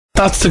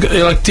that's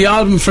the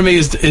album for me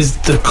is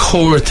the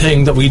core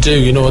thing that we do.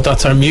 You know,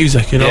 that's our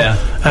music. You know,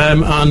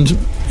 and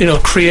you know,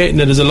 creating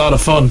it is a lot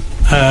of fun.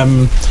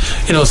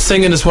 You know,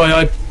 singing is why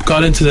I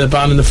got into the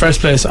band in the first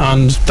place,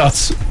 and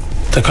that's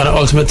the kind of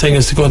ultimate thing,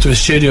 is to go into a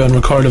studio and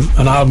record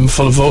an album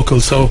full of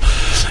vocals. So,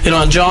 you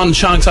know, and John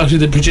Shanks, actually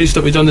the producer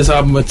that we done this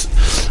album with,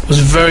 was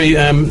very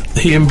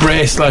he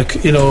embraced,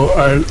 like, you know,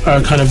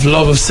 our kind of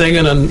love of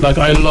singing, and like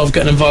I love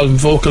getting involved in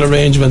vocal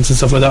arrangements and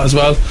stuff like that as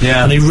well.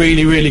 Yeah. And he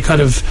really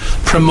kind of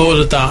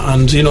promoted that,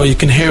 and you know, you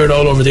can hear it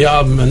all over the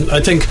album. And I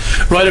think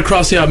right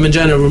across the album in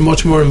general, we're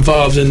much more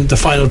involved in the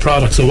final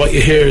product. So what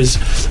you hear is,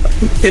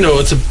 you know,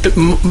 it's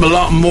a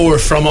lot more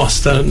from us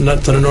than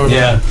a normal.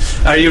 Yeah.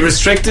 Are you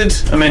restricted?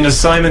 I mean,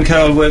 does Simon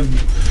Cowell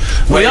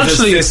we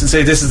actually this and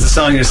say this is the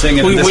song you're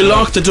singing? We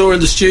locked the door in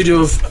the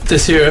studio of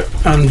this year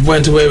and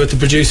went away with the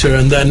producer,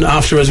 and then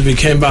afterwards we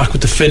came back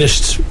with the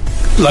finished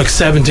like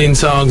 17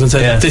 songs and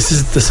said, this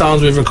is the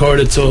songs we've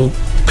recorded, so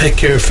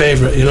pick your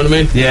favourite. You know what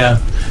I mean? Yeah.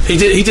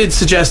 He did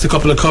suggest a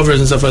couple of covers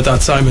and stuff like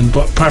that, Simon,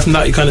 but apart from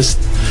that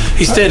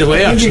he stayed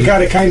away. I think you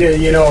gotta kind of,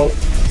 you know,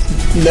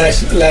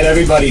 let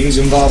everybody who's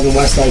involved in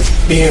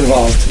Westlife be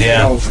involved.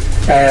 Yeah. You know,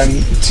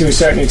 to a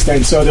certain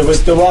extent. So there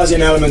was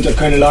an element of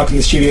kind of locking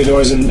the studio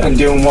doors and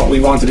doing what we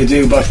wanted to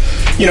do, but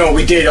you know,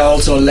 we did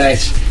also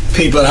let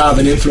people have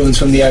an influence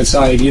from the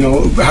outside. You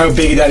know, how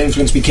big that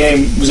influence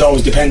became was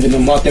always dependent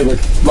on what they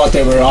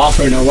were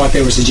offering or what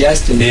they were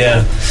suggesting.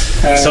 Yeah.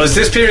 So is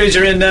this period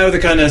you're in now to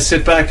kind of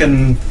sit back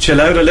and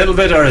chill out a little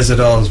bit, or is it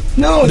all?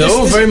 No,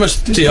 this very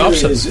much the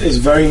opposite. Is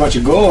very much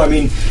a go. I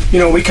mean, you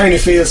know, we kind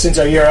of feel since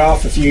our year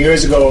off a few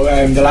years ago,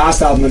 the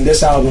last album and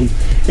this album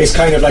is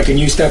kind of like a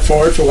new step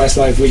forward for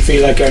Westlife. We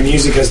feel like our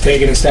music has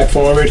taken a step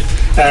forward.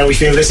 We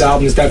feel this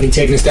album has definitely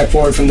taken a step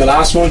forward from the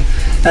last one.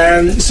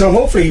 So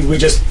hopefully we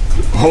just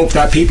hope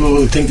that people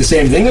will think the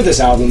same thing of this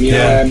album. You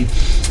know,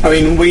 I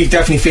mean, we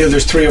definitely feel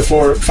there's 3 or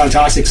 4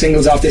 fantastic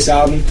singles off this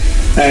album.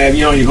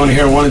 You know, you're going to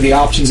hear one of the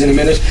options in a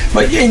minute.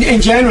 But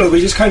in general, we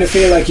just kind of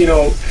feel like, you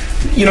know,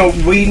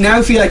 we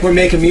now feel like we're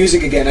making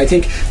music again. I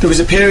think there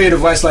was a period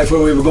of Westlife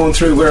where we were going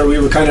through where we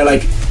were kind of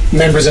like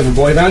members of a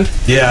boy band.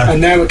 Yeah.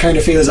 And now it kind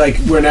of feels like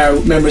we're now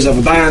members of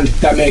a band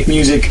that make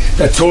music,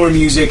 that tour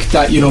music,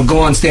 that, you know, go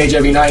on stage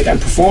every night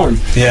and perform.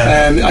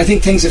 Yeah. I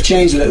think things have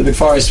changed a little bit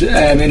for us,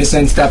 in a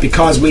sense that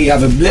because we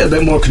have a little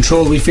bit more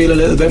control, we feel a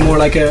little bit more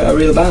like a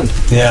real band.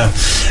 Yeah.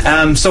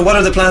 So what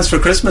are the plans for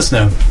Christmas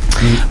now?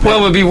 Well,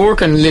 we'll be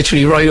working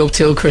literally right up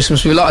till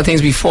Christmas. We have a lot of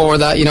things before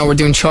that. You know, we're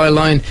doing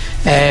Childline.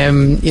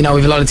 You know,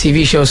 we have a lot of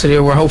TV shows to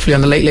do. We're hopefully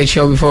on the Late Late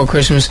Show before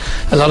Christmas.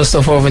 A lot of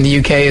stuff over in the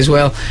UK as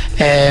well.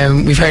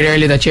 We've heard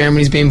earlier that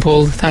Germany's being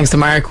pulled, thanks to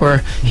Mark, where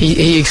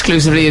he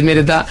exclusively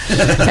admitted that.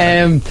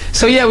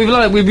 So yeah,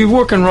 we'll be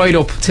working right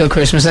up till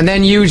Christmas, and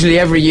then usually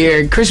every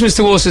year, Christmas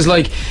to us is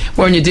like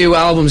when you do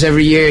albums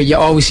every year, you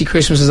always see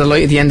Christmas as a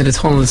light at the end of the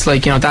tunnel. It's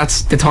like, you know,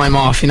 that's the time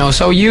off, you know.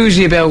 So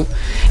usually about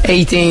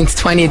 18th,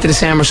 20th of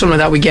December, something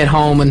like that, we get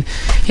home and,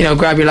 you know,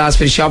 grab your last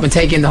bit of shop and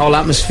take in the whole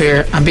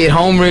atmosphere and be at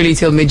home really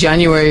till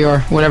mid-January or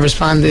whatever's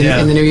planned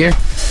in the new year.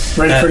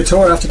 Ready for the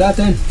tour after that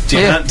then?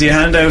 Do you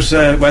hand out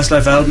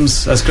Westlife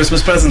albums as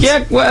Christmas presents?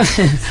 Yeah, well,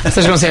 I was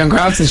going to say on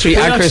Grafton Street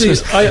at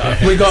Christmas.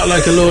 We got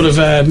like a load of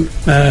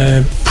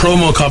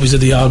promo copies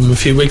of the album a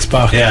few weeks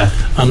back. Yeah.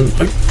 And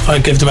I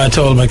give them out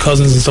to all my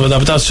cousins and stuff like that,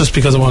 but that's just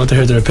because I wanted to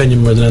hear their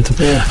opinion more than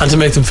anything. Yeah. And to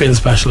make them feel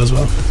special as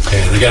well.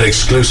 Yeah, they get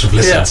exclusive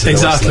listen to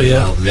exactly, the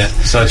album. Yeah.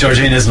 So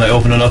Georgina isn't like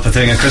opening up a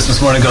thing on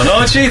Christmas morning going,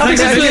 oh gee,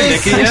 thanks a million,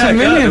 Nicky. Yeah,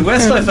 God, the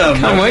Westlife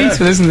album. Can't wait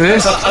to listen to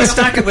this. I'll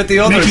stack it with the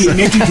others.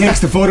 Nicky takes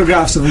the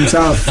photographs of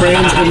himself,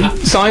 frames them,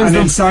 signs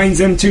them, signs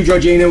them to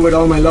Georgina with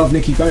all my love,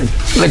 Nicky Byrne.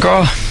 The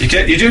girl.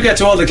 You do get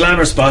to all the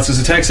glamour spots. There's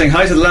a text saying,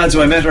 hi to the lads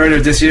who I met earlier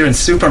this year in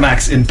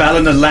Supermax in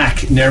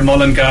Ballinallack near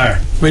Mullingar.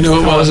 We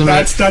know it wasn't.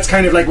 That's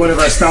kind of like one of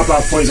our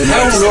stop-off points.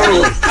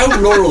 How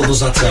rural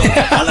does that sound?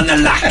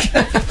 Ballinallack.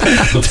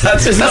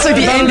 That's like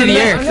the end of the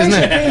year, isn't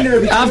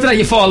it? After that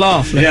you fall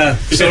off. Yeah.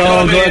 So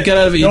get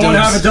out of it. You don't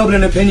have a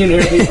Dublin opinion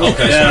here, people.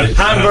 Okay, sorry.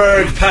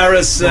 Hamburg,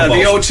 Paris, the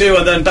O2,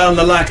 and then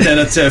Ballinallack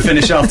then to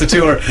finish off the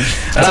tour.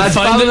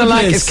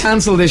 Ballinallack is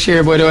cancelled this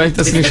year, by the way.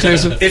 That's an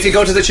exclusive. If you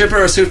go to the Chipper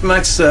or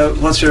Supermax,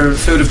 what's your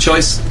food of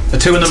choice?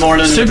 At 2 in the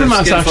morning.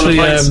 Supermax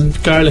actually,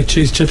 garlic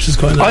cheese chips is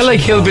quite nice. I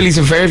like Hillbillies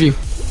in Fairview.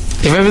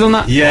 Have you ever done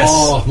that? Yes.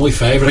 Oh, my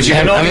favourite. But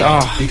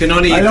you can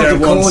only eat there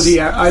once.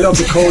 I love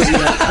the cosy.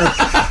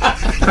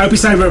 Out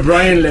beside where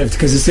Brian lived,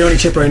 because it's the only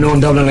chipper I know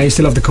in Dublin. I used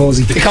to love the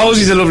cosy. The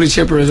cosy's a lovely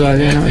chipper as well.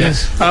 Yeah,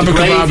 yes.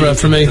 Abracadabra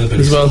for me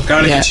as well.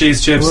 Garlic and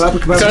cheese chips.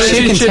 Garlic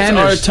cheese chips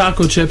or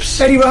taco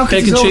chips. Eddie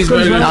Rockets bacon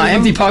cheeseburger. Nah,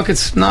 empty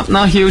pockets.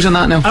 Not huge on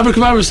that now.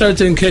 Abracadabra started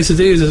doing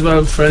quesadillas as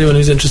well for anyone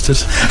who's interested.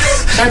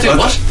 Started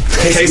what?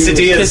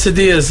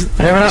 Quesadillas.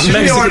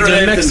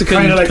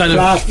 Mexican kind of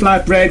like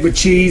flat bread with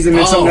cheese and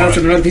then something else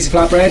with another piece of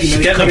flat bread.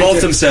 And getting them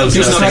both themselves.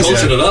 It's not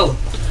cultured at all.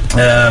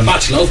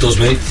 Match love does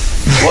me.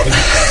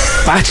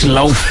 Batch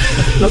loaf.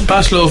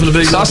 Bash loaf and a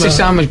big Sausage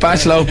sandwich,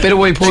 batch loaf, bit of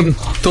white pudding.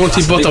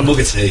 dirty butter. Mug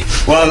of tea.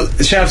 Well,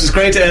 chefs, it's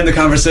great to end the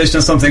conversation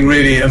on something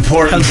really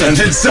important and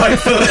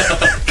insightful.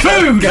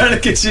 Food!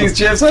 Garlic and cheese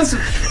chips. That's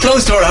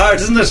close to our heart,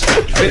 isn't it?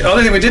 The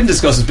only thing we didn't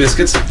discuss is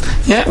biscuits.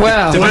 Yeah,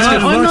 well, I'm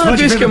not a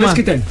biscuit man.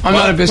 then? I'm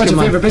not a biscuit What's your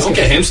man. favourite biscuit?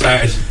 Don't get him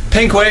started.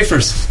 Pink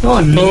wafers. Oh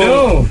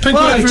no! Pink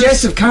wafers.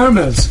 Digestive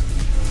caramels.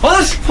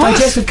 What?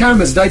 Digestive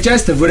caramels.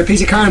 Digestive with a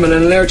piece of caramel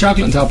and a layer of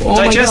chocolate on top. Oh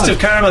Digestive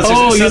my God. caramels.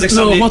 Oh, Sounds like no,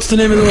 something what's the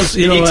name of those?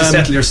 you need to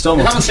settle your You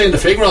stomach. haven't seen the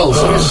fig rolls.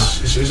 I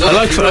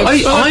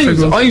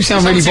I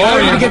sound really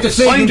boring. You get the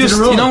fig I'm into just,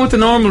 the roll. you know, with the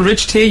normal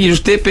rich tea, you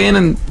just dip in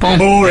and boom.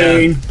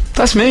 Boring.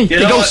 That's me. They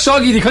know go what?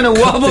 soggy, they kind of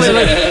wobble.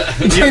 Like,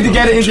 you try to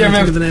get it into your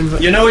Remember mouth. the name of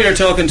it. You know you're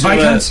talking to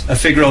Icons? a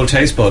fig roll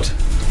taste bud.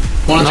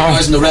 One of the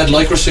guys in the red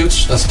lycra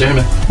suits. That's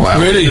Dermot. Wow.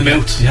 Really? The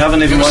mouth. You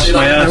haven't even You ever watched see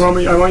my that? ad. I want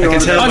I your can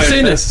tell I've by seen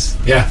your it. faces.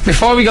 Yeah.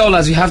 Before we go,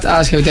 lads, we have to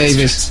ask how Dave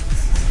is.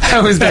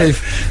 How is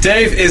Dave?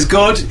 Dave is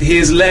good.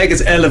 His leg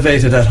is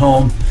elevated at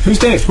home. Who's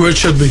Dave? Where it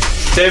should be.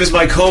 Dave is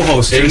my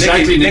co-host.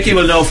 Exactly, Nicky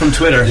will know from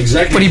Twitter.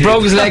 Exactly. But he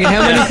broke his leg in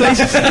how many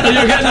places?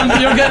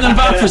 You're getting him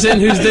back for saying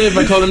who's Dave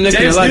by calling him Nicky.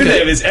 I Dave's like new it.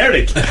 name is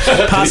Eric.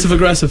 Passive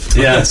aggressive.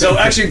 Yeah. So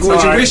actually, would you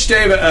Sorry. wish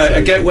Dave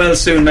a get well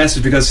soon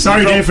message because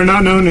Sorry, Dave, for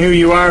not knowing who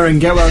you are and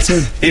get well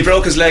soon. he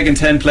broke his leg in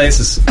 10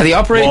 places. Are they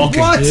operating? Walking.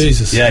 What?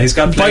 Jesus. Yeah, he's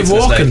got By plates in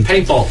his walking. leg.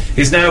 Paintball.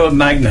 He's now a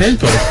magnet.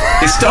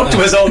 He's stuck to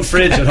his own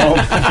fridge at home,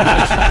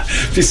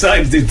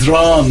 beside the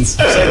drones,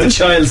 beside the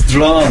child's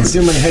drones.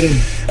 Do my head in.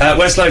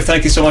 Westlife,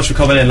 thank you so much for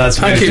coming in, lads.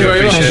 We Thank really you do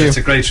very much. appreciate it. Thank you. It's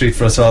a great treat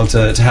for us all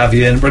to have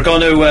you in. We're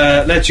going to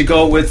let you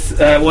go with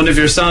one of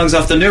your songs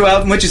off the new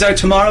album, which is out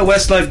tomorrow.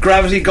 Westlife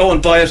Gravity. Go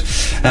and buy it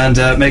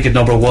and make it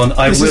number one.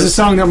 This is a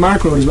song that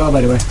Mark wrote as well,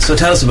 by the way. So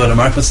tell us about it,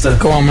 Mark. What's the?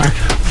 Go on, Mark.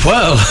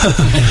 Well,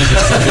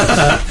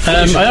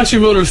 I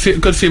actually wrote it a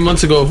good few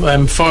months ago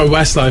for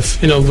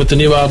Westlife, you know, with the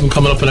new album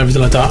coming up and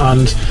everything like that,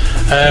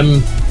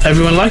 and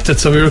everyone liked it,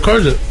 so we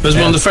recorded it. It was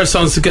one of the first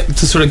songs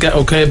to sort of get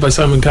okayed by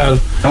Simon Cowell.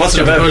 And what's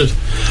it about?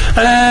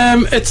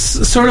 It's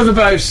sort of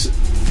about.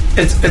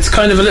 It's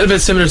kind of a little bit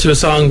similar to a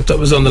song that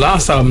was on the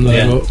last album that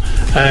I wrote,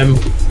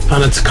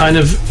 and it's kind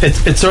of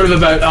it's sort of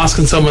about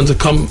asking someone to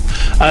come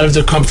out of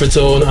their comfort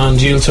zone,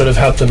 and you'll sort of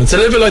help them. It's a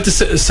little bit like the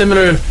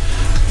similar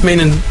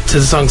meaning to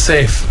the song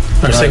 "Safe"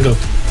 or single.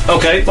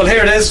 Okay, well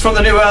here it is from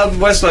the new album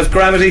Westlife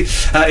Gravity.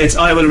 It's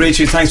I Will Reach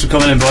You. Thanks for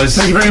coming in, boys.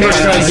 Thank you very much,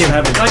 guys.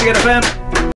 Thank you. 90 FM.